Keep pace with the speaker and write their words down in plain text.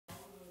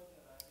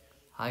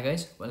Hi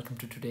guys, welcome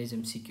to today's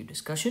MCQ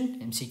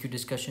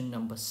discussion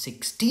number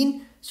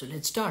 16. So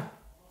let's start.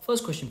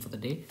 First question for the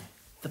day.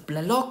 The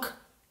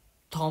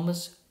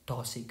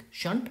Blalock-Thomas-Taussig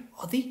shunt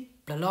or the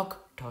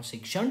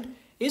Blalock-Taussig shunt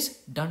is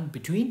done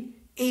between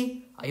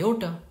A.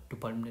 Aorta to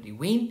pulmonary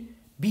vein,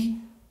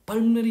 B.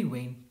 Pulmonary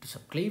vein to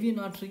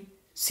subclavian artery,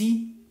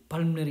 C.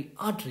 Pulmonary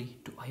artery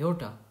to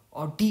aorta,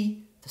 or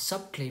D. The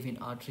subclavian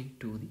artery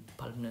to the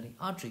pulmonary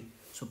artery.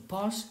 So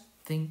pause,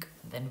 think,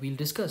 then we'll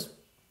discuss.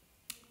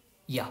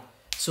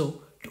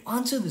 So to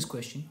answer this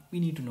question, we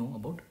need to know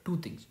about two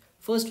things.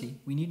 Firstly,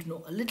 we need to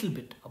know a little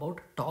bit about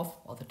TOF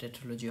or the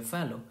tetralogy of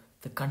Fallot,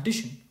 the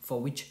condition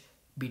for which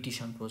BT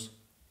shunt was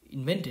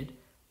invented,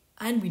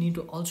 and we need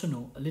to also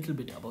know a little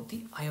bit about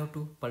the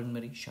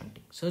aortopulmonary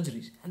shunting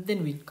surgeries, and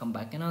then we'll come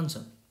back and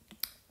answer.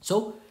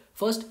 So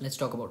first, let's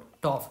talk about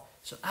TOF.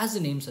 So as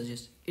the name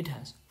suggests, it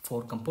has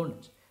four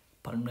components: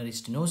 pulmonary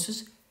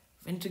stenosis,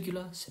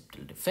 ventricular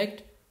septal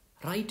defect,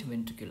 right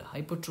ventricular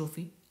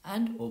hypertrophy,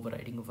 and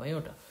overriding of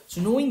aorta. So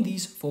knowing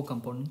these four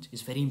components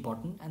is very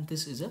important, and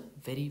this is a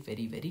very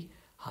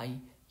high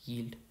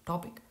yield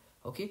topic.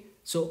 Okay,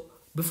 so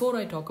before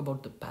I talk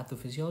about the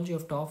pathophysiology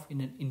of TOF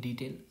in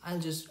detail, I'll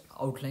just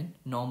outline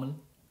normal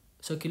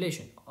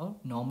circulation or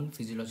normal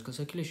physiological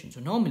circulation.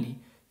 So normally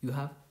you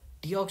have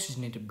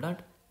deoxygenated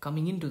blood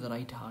coming into the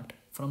right heart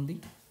from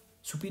the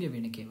superior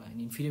vena cava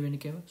and inferior vena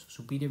cava. So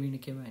superior vena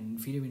cava and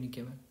inferior vena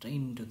cava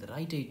drain into the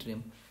right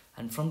atrium,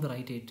 and from the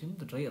right atrium,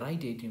 the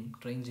right atrium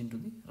drains into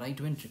the right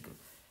ventricle,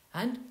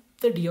 and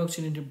the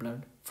deoxygenated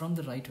blood from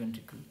the right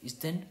ventricle is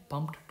then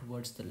pumped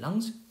towards the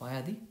lungs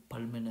via the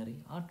pulmonary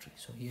artery.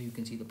 So here you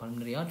can see the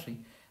pulmonary artery,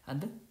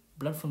 and the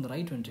blood from the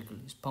right ventricle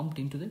is pumped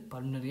into the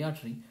pulmonary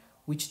artery,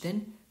 which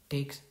then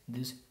takes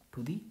this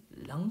to the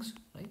lungs,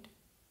 right?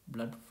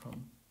 Blood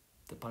from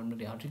the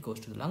pulmonary artery goes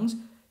to the lungs,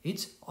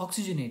 it's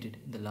oxygenated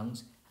in the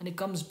lungs, and it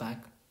comes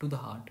back to the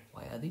heart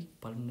via the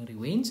pulmonary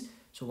veins.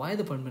 So via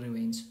the pulmonary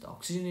veins, the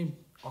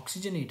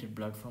oxygenated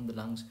blood from the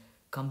lungs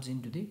comes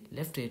into the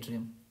left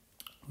atrium,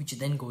 which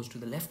then goes to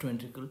the left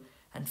ventricle,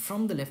 and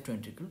from the left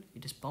ventricle,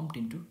 it is pumped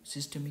into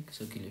systemic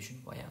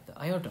circulation via the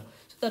aorta.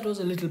 So that was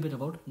a little bit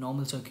about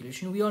normal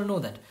circulation. We all know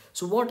that.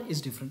 So what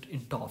is different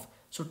in TOF?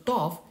 So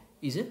TOF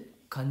is a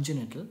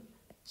congenital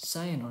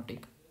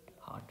cyanotic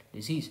heart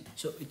disease.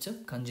 So it's a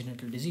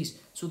congenital disease.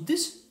 So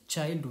this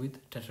child with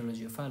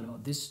tetralogy of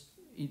Fallot, this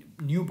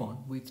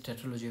newborn with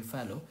tetralogy of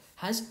Fallot,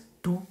 has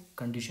two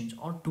conditions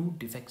or two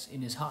defects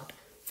in his heart.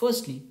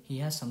 Firstly, he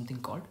has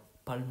something called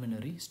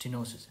pulmonary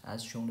stenosis,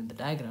 as shown in the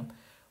diagram.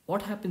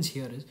 What happens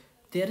here is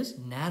there is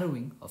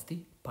narrowing of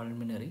the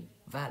pulmonary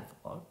valve,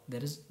 or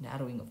there is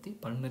narrowing of the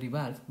pulmonary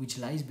valve which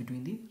lies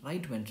between the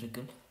right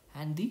ventricle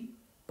and the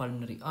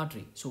pulmonary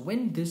artery. So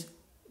when this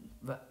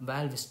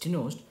valve is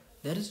stenosed,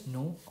 there is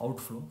no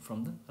outflow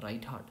from the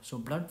right heart. So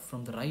blood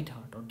from the right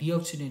heart, or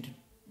deoxygenated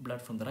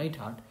blood from the right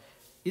heart,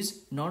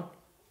 is not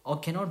or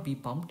cannot be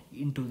pumped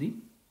into the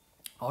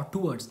or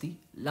towards the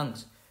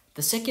lungs.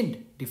 The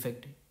second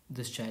defect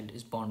this child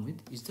is born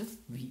with is the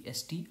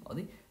VSD, or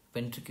the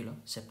ventricular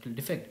septal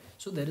defect.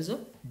 So there is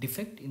a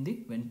defect in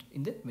the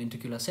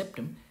ventricular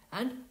septum,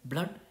 and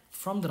blood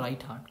from the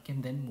right heart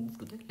can then move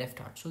to the left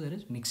heart. So there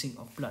is mixing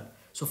of blood.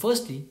 So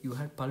firstly, you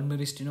had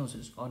pulmonary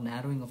stenosis, or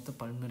narrowing of the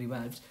pulmonary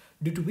valves,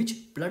 due to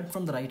which blood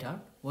from the right heart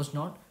was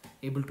not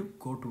able to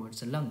go towards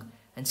the lung.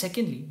 And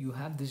secondly, you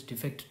have this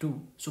defect too.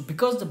 So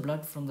because the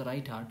blood from the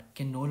right heart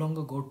can no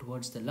longer go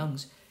towards the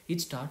lungs, it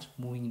starts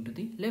moving into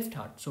the left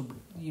heart. So,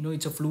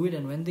 it's a fluid,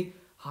 and when the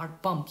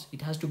heart pumps,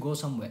 it has to go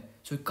somewhere.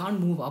 So it can't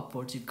move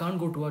upwards, it can't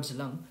go towards the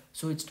lung,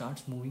 so it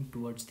starts moving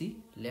towards the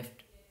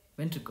left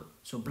ventricle.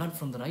 So blood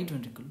from the right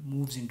ventricle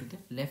moves into the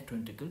left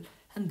ventricle,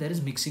 and there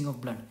is mixing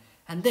of blood.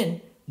 And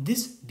then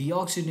this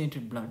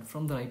deoxygenated blood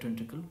from the right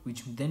ventricle,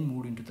 which then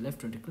moved into the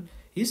left ventricle,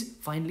 is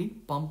finally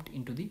pumped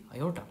into the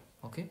aorta.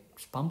 Okay,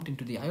 it's pumped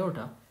into the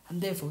aorta,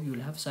 and therefore you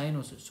will have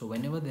cyanosis. So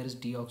whenever there is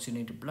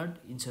deoxygenated blood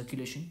in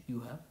circulation, you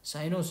have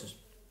cyanosis,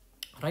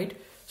 right?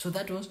 So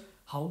that was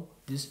how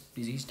this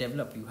disease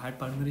developed. You had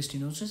pulmonary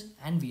stenosis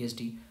and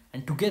VSD,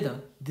 and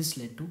together this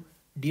led to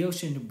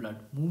deoxygenated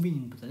blood moving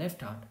into the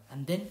left heart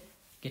and then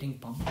getting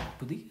pumped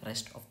to the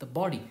rest of the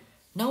body.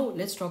 Now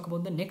let's talk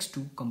about the next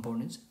two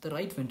components, the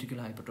right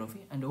ventricular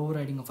hypertrophy and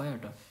overriding of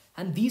aorta.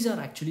 And these are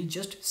actually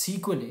just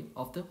sequelae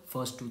of the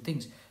first two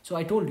things. So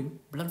I told you,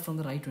 blood from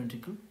the right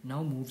ventricle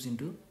now moves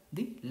into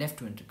the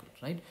left ventricle,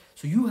 right?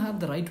 So you have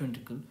the right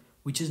ventricle,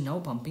 which is now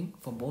pumping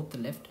for both the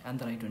left and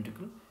the right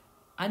ventricle,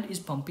 and is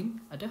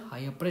pumping at a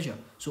higher pressure.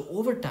 So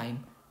over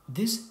time,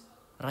 this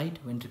right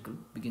ventricle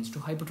begins to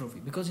hypertrophy,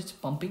 because it's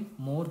pumping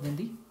more than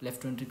the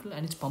left ventricle,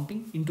 and it's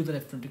pumping into the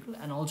left ventricle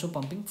and also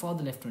pumping for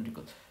the left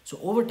ventricle. So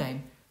over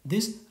time,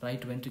 this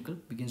right ventricle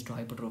begins to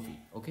hypertrophy,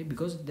 okay,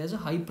 because there's a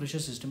high pressure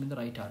system in the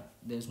right heart.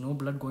 There's no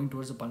blood going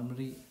towards the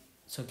pulmonary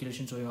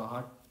circulation, so your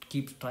heart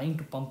keeps trying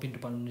to pump into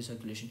pulmonary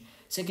circulation.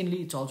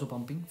 Secondly, it's also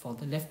pumping for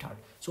the left heart.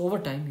 So over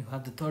time, you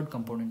have the third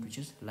component, which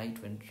is right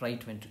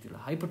ventricular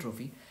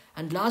hypertrophy.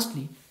 And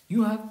lastly,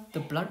 you have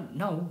the blood.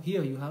 Now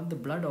here you have the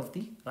blood of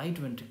the right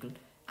ventricle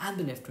and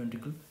the left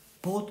ventricle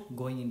both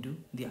going into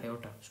the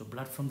aorta. So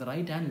blood from the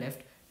right and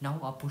left now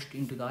are pushed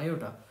into the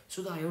aorta.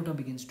 So the aorta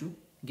begins to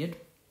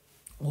get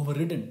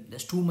overridden.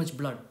 There's too much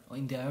blood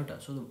in the aorta.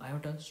 So the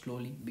aorta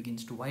slowly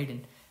begins to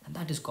widen, and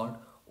that is called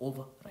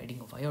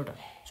overriding of aorta.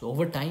 So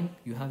over time,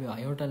 you have your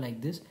aorta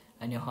like this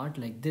and your heart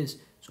like this.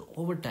 So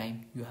over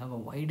time, you have a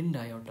widened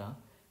aorta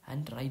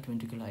and right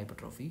ventricular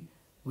hypertrophy,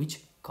 which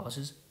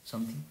causes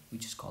something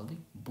which is called the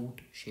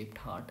boot-shaped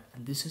heart,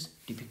 and this is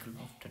typical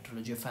of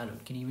tetralogy of Fallot.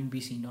 It can even be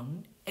seen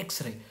on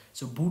X-ray.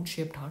 So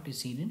boot-shaped heart is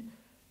seen in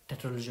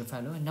tetralogy of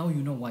Fallot, and now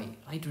you know why.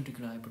 Right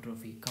ventricular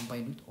hypertrophy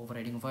combined with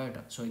overriding of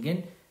aorta. So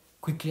again,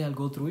 quickly I'll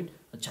go through it.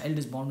 A child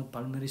is born with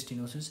pulmonary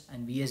stenosis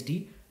and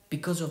VSD.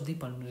 Because of the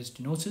pulmonary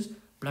stenosis,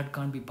 blood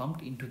can't be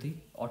pumped into the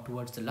or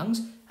towards the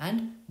lungs,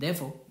 and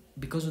therefore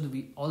because of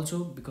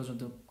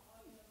the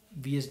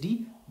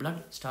VSD,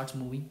 blood starts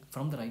moving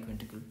from the right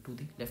ventricle to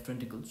the left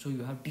ventricle. So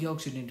you have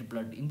deoxygenated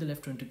blood in the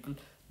left ventricle.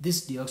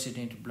 This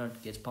deoxygenated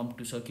blood gets pumped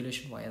to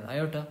circulation via the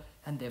aorta,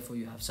 and therefore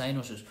you have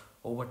cyanosis.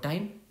 Over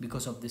time,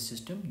 because of this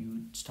system,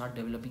 you start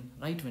developing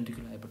right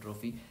ventricular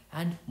hypertrophy,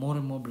 and more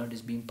blood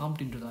is being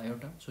pumped into the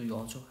aorta. So you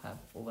also have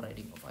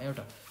overriding of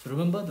aorta. So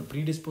remember, the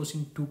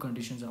predisposing two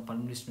conditions are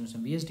pulmonary stenosis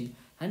and VSD,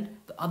 and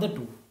the other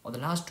two, or the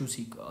last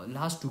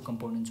two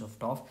components of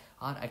TOF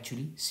are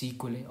actually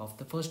sequelae of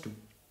the first two.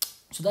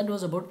 So that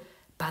was about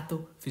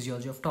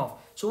pathophysiology of TOF.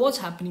 So what's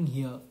happening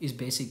here is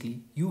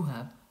basically you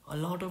have a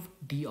lot of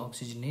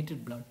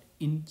deoxygenated blood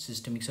in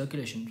systemic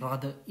circulation,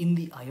 rather in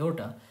the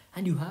aorta,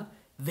 and you have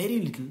very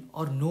little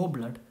or no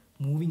blood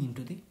moving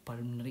into the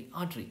pulmonary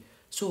artery.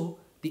 So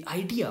the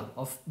idea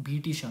of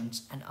BT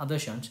shunts and other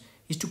shunts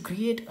is to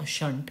create a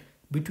shunt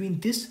between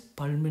this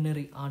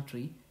pulmonary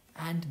artery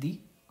and the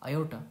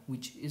aorta,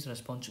 which is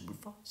responsible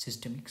for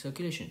systemic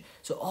circulation.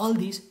 So all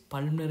these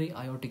pulmonary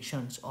aortic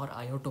shunts or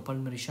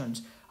aortopulmonary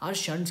shunts are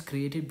shunts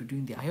created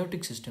between the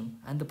aortic system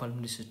and the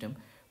pulmonary system,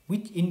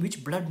 in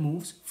which blood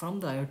moves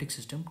from the aortic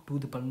system to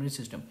the pulmonary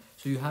system.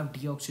 So you have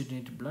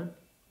deoxygenated blood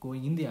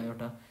going in the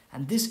aorta,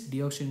 and this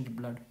deoxygenated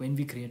blood, when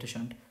we create a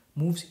shunt,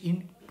 moves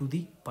into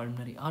the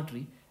pulmonary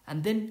artery,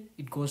 and then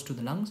it goes to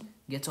the lungs,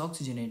 gets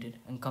oxygenated,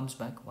 and comes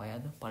back via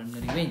the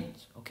pulmonary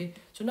veins. Okay,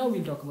 so now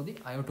we'll talk about the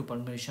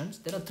aortopulmonary shunts.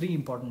 There are three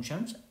important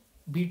shunts.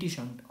 BT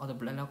shunt, or the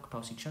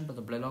Blalock-Taussig shunt, or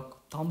the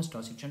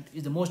Blalock-Thomas-Taussig shunt,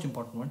 is the most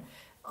important one.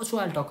 So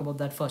I'll talk about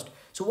that first.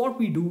 So what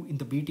we do in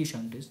the BT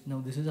shunt is,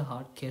 now this is a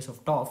hard case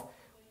of TOF.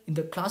 In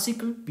the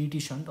classical BT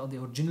shunt, or the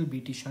original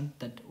BT shunt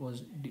that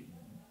was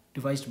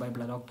devised by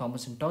Blalock,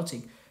 Thomas and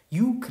Taussig,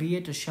 you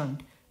create a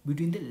shunt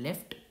between the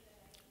left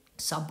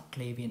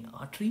subclavian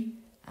artery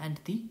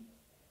and the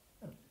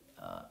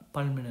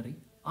pulmonary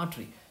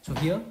artery. So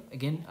here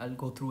again I'll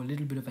go through a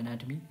little bit of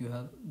anatomy. You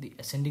have the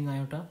ascending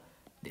aorta,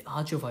 the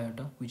arch of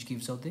aorta, which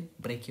gives out the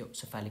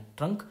brachiocephalic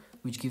trunk,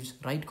 which gives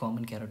right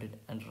common carotid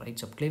and right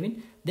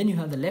subclavian. Then you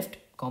have the left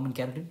common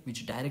carotid,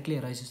 which directly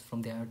arises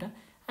from the aorta,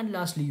 and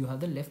lastly you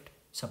have the left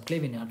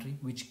subclavian artery,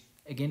 which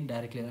again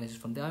directly arises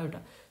from the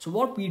aorta. So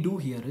what we do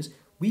here is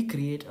we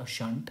create a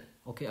shunt,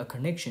 okay, a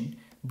connection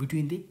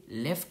between the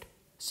left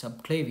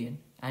subclavian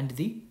and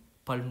the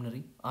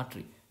pulmonary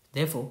artery.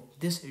 Therefore,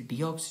 this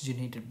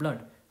deoxygenated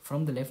blood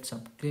from the left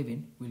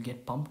subclavian will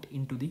get pumped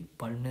into the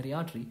pulmonary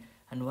artery,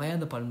 and via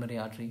the pulmonary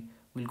artery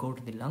will go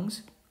to the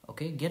lungs,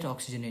 okay, get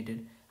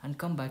oxygenated, and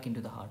come back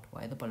into the heart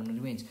via the pulmonary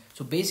veins.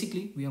 So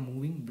basically, we are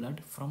moving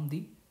blood from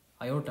the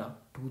aorta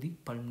to the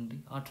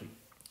pulmonary artery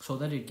so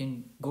that it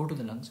can go to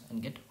the lungs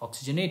and get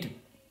oxygenated.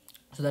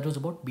 So that was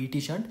about BT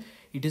shunt.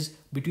 It is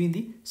between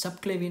the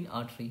subclavian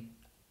artery,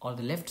 or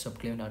the left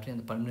subclavian artery, and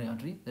the pulmonary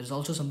artery. There is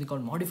also something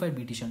called modified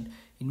BT shunt,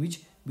 in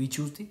which we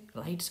choose the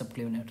right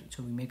subclavian artery.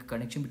 So we make a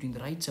connection between the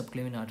right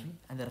subclavian artery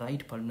and the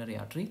right pulmonary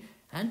artery,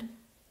 and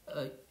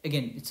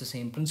again it's the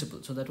same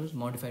principle. So that was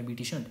modified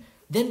BT shunt.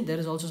 Then there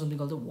is also something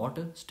called the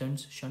water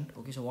stents shunt.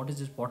 Okay, so what is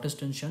this water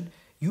stents shunt?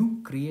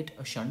 You create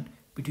a shunt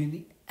between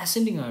the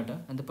ascending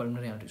aorta and the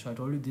pulmonary artery. So I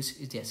told you this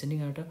is the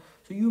ascending aorta.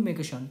 So you make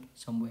a shunt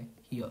somewhere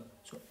here.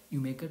 So you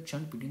make a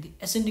shunt between the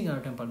ascending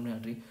aorta and pulmonary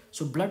artery.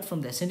 So blood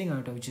from the ascending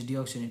aorta, which is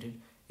deoxygenated,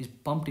 is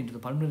pumped into the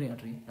pulmonary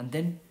artery, and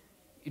then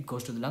it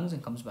goes to the lungs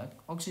and comes back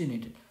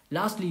oxygenated.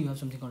 Lastly, you have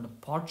something called a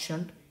pot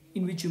shunt,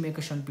 in which you make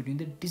a shunt between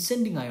the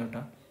descending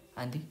aorta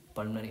and the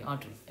pulmonary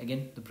artery.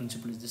 Again, the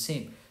principle is the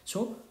same.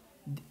 So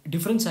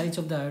different sides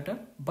of the aorta,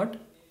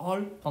 but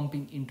all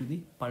pumping into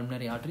the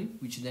pulmonary artery,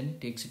 which then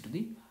takes it to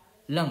the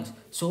lungs.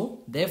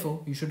 So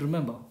therefore, you should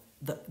remember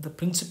the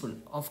principle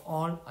of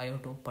all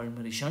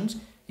aortopulmonary shunts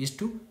is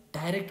to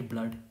direct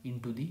blood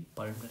into the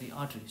pulmonary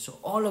artery. So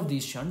all of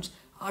these shunts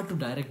are to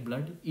direct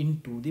blood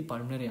into the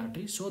pulmonary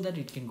artery so that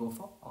it can go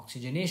for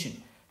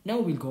oxygenation. Now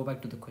we'll go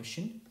back to the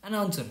question and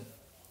answer.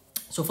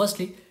 So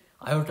firstly,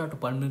 aorta to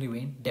pulmonary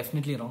vein,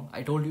 definitely wrong.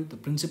 I told you the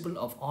principle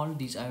of all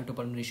these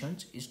aortopulmonary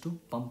shunts is to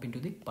pump into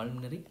the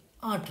pulmonary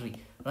artery,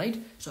 right?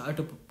 So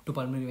aorta to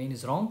pulmonary vein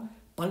is wrong.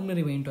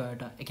 Pulmonary vein to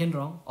aorta, again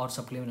wrong, or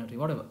subclavian artery,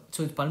 whatever.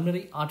 So it's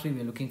pulmonary artery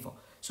we are looking for.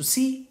 So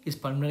C is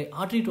pulmonary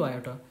artery to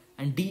aorta,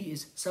 and D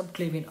is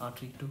subclavian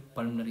artery to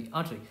pulmonary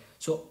artery.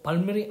 So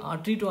pulmonary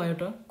artery to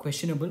aorta,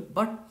 questionable,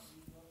 but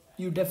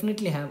you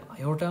definitely have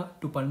aorta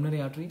to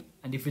pulmonary artery,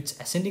 and if it's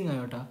ascending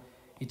aorta,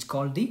 it's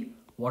called the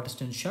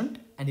Waterston shunt,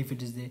 and if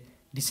it is the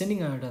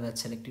descending aorta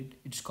that's selected,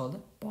 it's called the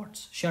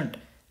Potts shunt.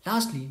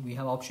 Lastly, we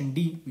have option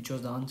D, which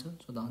was the answer.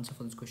 So the answer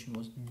for this question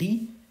was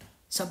D,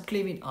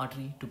 subclavian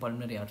artery to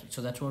pulmonary artery.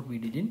 So that's what we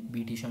did in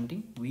BT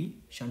shunting. We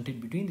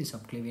shunted between the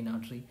subclavian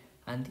artery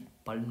and the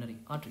pulmonary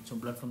artery. So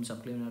blood from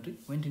subclavian artery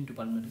went into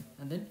pulmonary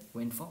and then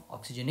went for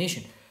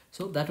oxygenation.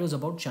 So that was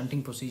about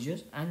shunting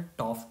procedures and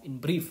TOF in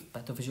brief.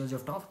 Pathophysiology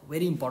of TOF,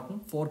 very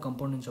important. 4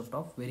 components of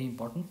TOF, very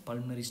important.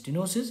 Pulmonary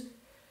stenosis,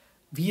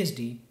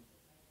 VSD,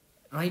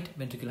 right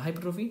ventricular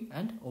hypertrophy,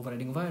 and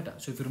overriding of aorta.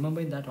 So if you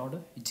remember in that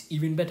order, it's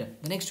even better.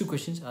 The next 2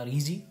 questions are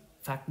easy,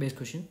 fact-based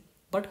question,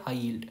 but high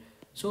yield.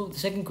 So the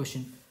second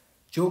question,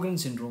 Sjogren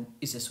syndrome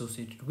is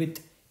associated with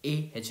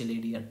A,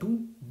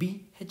 HLA-DR2,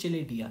 B,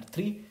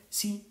 HLA-DR3,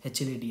 C,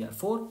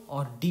 HLA-DR4,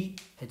 or D,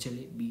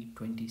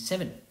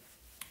 HLA-B27.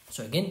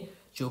 So again,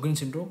 Sjogren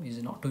syndrome is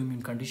an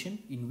autoimmune condition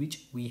in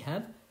which we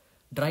have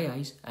dry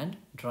eyes and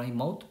dry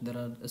mouth. There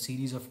are a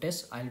series of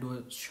tests. I'll do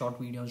a short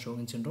video on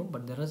Sjogren syndrome,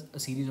 but there is a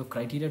series of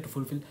criteria to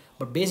fulfill.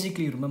 But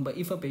basically, remember,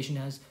 if a patient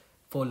has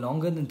for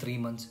longer than 3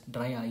 months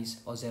dry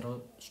eyes or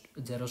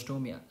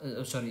xerophthalmia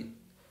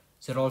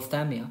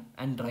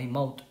and dry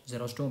mouth,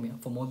 xerostomia,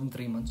 for more than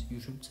 3 months, you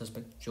should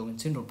suspect Sjogren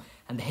syndrome.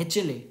 And the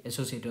HLA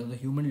associated, or the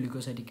human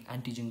leukocytic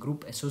antigen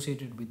group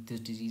associated with this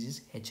disease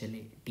is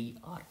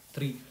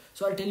HLA-DR3.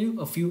 So I'll tell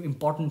you a few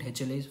important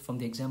HLAs from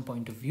the exam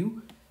point of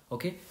view.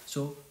 Okay,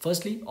 so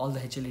firstly, all the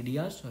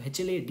HLA-DRs. So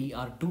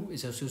HLA-DR2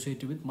 is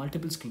associated with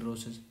multiple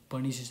sclerosis,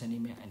 pernicious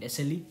anemia, and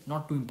SLE.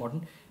 Not too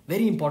important.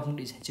 Very important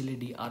is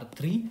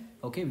HLA-DR3,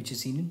 okay, which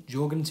is seen in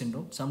Sjogren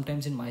syndrome,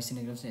 sometimes in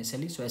myasthenia gravis and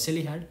SLE. So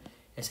SLE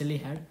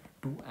had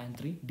 2 and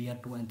 3,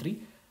 DR2 and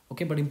 3.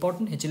 Okay, but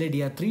important,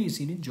 HLA-DR3 is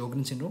seen in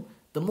Sjogren syndrome.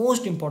 The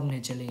most important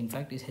HLA, in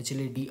fact, is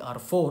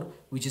HLA-DR4,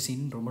 which is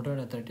seen in rheumatoid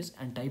arthritis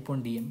and type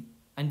 1 DM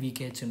and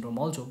VKH syndrome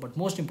also. But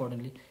most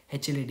importantly,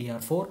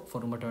 HLA-DR4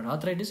 for rheumatoid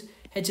arthritis,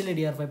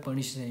 HLA-DR5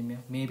 pernicious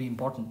anemia may be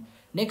important.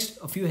 Next,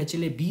 a few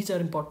HLA-Bs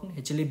are important.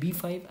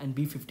 HLA-B5 and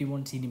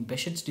B51 seen in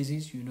Behçet's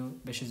disease. You know,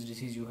 Behçet's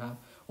disease, you have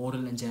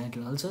oral and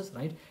genital ulcers,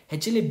 right?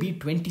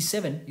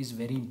 HLA-B27 is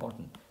very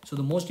important. So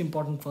the most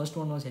important first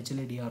one was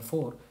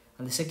HLA-DR4,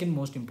 and the second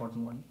most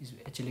important one is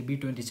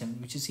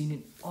HLA-B27, which is seen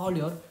in all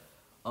your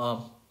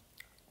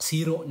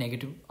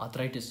seronegative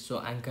arthritis. So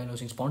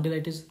ankylosing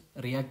spondylitis,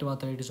 reactive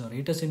arthritis or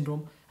Reiter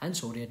syndrome, and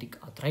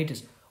psoriatic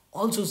arthritis.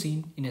 Also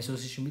seen in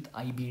association with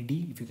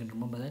IBD, if you can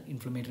remember that,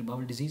 inflammatory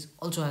bowel disease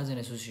also has an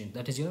association.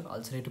 That is your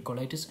ulcerative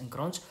colitis and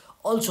Crohn's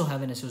also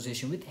have an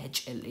association with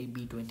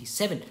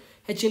HLA-B27.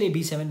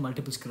 HLA-B7,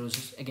 multiple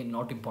sclerosis, again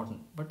not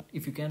important. But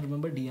if you can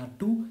remember,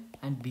 DR2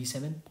 and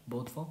B7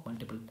 both for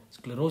multiple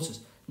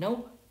sclerosis.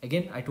 Now,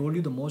 again, I told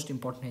you the most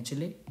important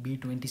HLA,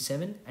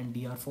 B27 and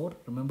DR4.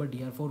 Remember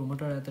DR4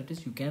 rheumatoid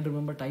arthritis. You can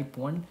remember type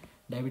 1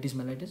 diabetes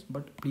mellitus,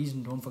 but please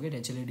don't forget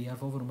HLA-DR4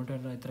 for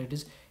rheumatoid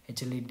arthritis,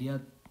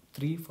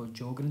 HLA-DR3 for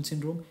Sjogren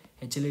syndrome,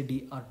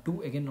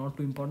 HLA-DR2, again not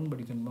too important, but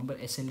you can remember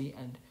SLE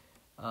and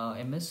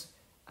MS,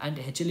 and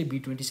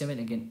HLA-B27,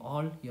 again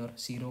all your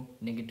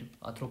seronegative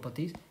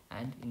arthropathies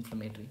and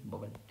inflammatory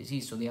bowel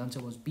disease. So the answer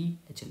was B,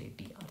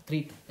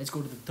 HLA-DR3. Let's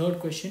go to the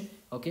third question.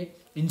 Okay,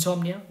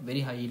 insomnia,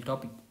 very high yield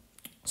topic.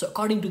 So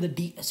according to the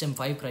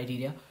DSM-5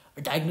 criteria,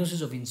 a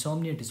diagnosis of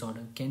insomnia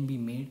disorder can be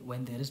made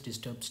when there is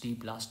disturbed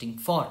sleep lasting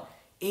for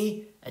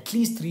A, at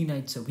least 3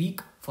 nights a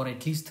week for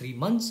at least 3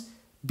 months,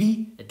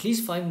 B, at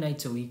least 5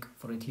 nights a week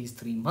for at least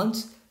 3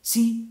 months,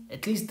 C,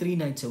 at least 3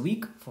 nights a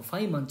week for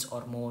 5 months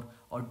or more,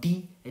 or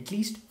D, at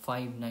least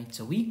 5 nights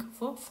a week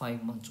for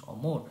 5 months or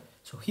more.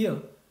 So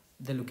here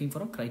they're looking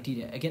for a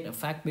criteria. Again, a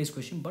fact-based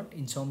question, but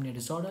insomnia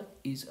disorder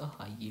is a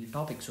high yield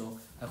topic. So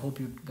I hope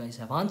you guys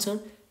have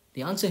answered.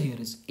 The answer here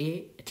is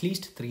A, at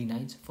least 3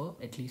 nights for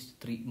at least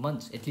 3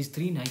 months, at least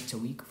 3 nights a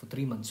week for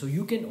 3 months. So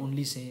you can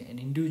only say an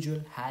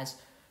individual has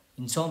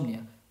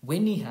insomnia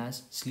when he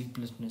has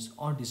sleeplessness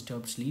or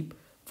disturbed sleep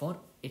for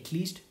at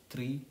least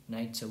 3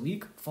 nights a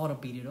week for a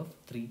period of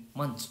 3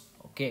 months.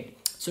 Okay,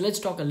 so let's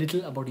talk a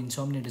little about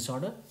insomnia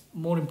disorder.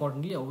 More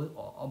importantly,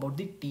 about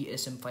the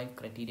DSM-5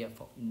 criteria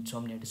for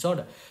insomnia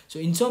disorder. So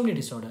insomnia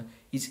disorder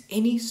is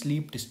any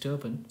sleep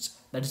disturbance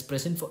that is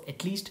present for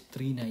at least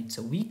 3 nights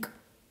a week,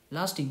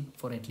 lasting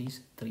for at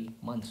least 3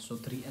 months. So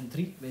 3 and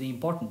 3, very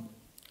important.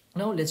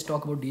 Now let's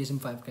talk about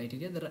DSM-5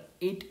 criteria. There are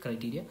 8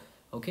 criteria.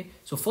 Okay,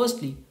 so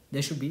firstly,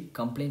 there should be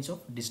complaints of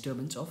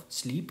disturbance of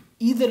sleep,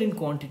 either in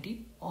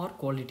quantity or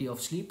quality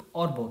of sleep,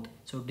 or both.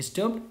 So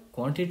disturbed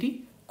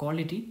quantity,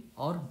 quality,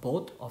 or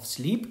both of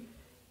sleep.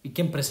 It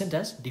can present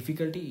as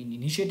difficulty in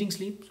initiating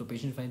sleep, so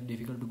patients find it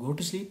difficult to go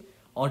to sleep,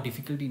 or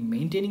difficulty in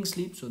maintaining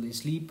sleep, so they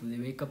sleep, they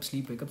wake up,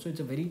 sleep, wake up, so it's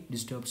a very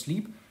disturbed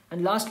sleep.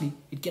 And lastly,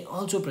 it can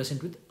also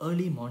present with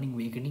early morning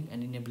awakening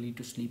and inability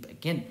to sleep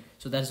again.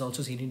 So that is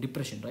also seen in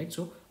depression, right?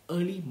 So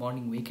early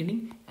morning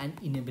awakening and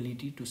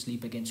inability to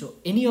sleep again. So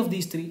any of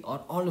these 3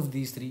 or all of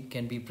these 3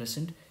 can be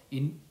present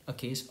in a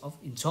case of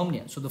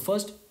insomnia. So the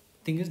first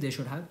thing is they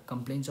should have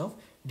complaints of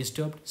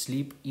disturbed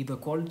sleep, either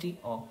quality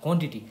or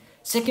quantity.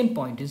 Second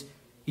point is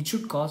it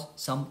should cause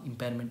some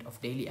impairment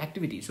of daily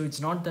activity. So it's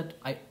not that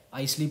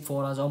I sleep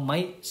 4 hours or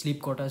my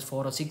sleep quota is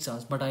 4 or 6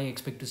 hours, but I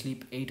expect to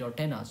sleep 8 or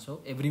 10 hours.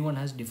 So everyone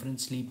has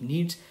different sleep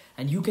needs,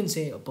 and you can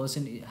say a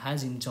person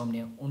has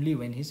insomnia only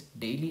when his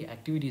daily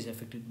activity is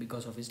affected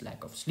because of his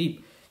lack of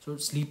sleep. So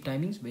sleep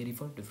timings vary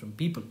for different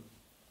people,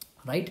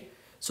 right?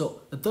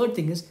 So the third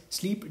thing is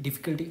sleep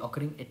difficulty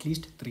occurring at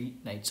least 3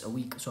 nights a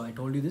week. So I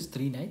told you this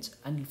 3 nights,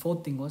 and the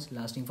fourth thing was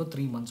lasting for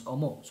 3 months or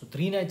more. So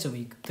 3 nights a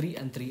week, 3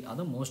 and 3 are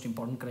the most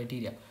important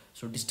criteria.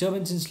 So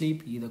disturbance in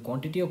sleep, either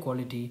quantity or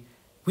quality,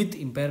 with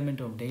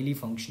impairment of daily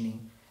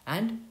functioning,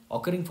 and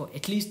occurring for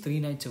at least 3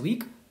 nights a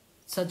week,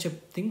 such a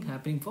thing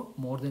happening for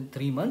more than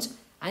 3 months,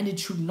 and it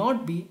should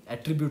not be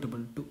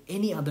attributable to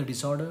any other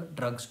disorder,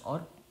 drugs,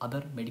 or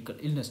other medical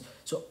illness.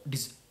 So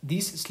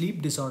these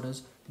sleep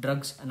disorders,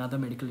 drugs, and other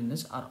medical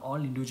illness are all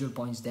individual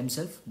points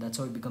themselves. That's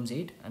how it becomes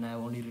 8, and I have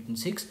only written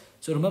 6.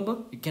 So remember,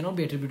 it cannot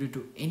be attributed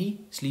to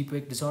any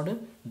sleep-wake disorder,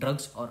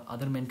 drugs, or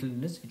other mental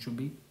illness. It should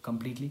be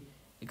completely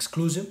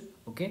exclusive.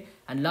 Okay.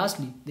 And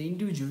lastly, the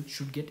individual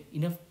should get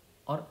enough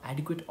or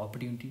adequate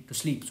opportunity to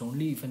sleep. So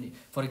only if,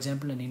 for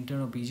example, an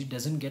intern or PG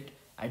doesn't get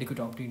adequate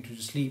opportunity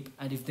to sleep,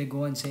 and if they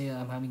go and say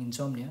I'm having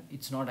insomnia,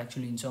 it's not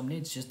actually insomnia,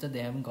 it's just that they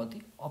haven't got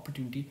the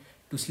opportunity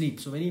to sleep.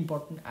 So very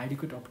important,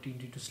 adequate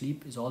opportunity to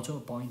sleep is also a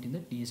point in the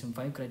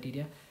DSM-5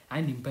 criteria.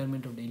 And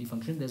impairment of daily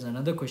function, there's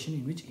another question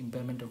in which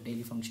impairment of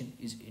daily function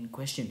is in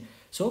question.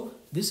 So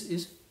this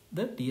is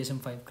the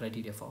DSM-5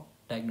 criteria for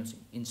diagnosing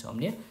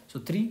insomnia. So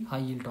 3 high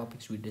yield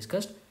topics we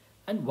discussed,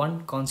 and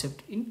 1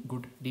 concept in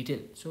good detail.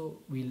 So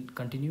we'll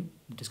continue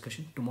the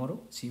discussion tomorrow.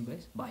 See you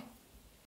guys. Bye.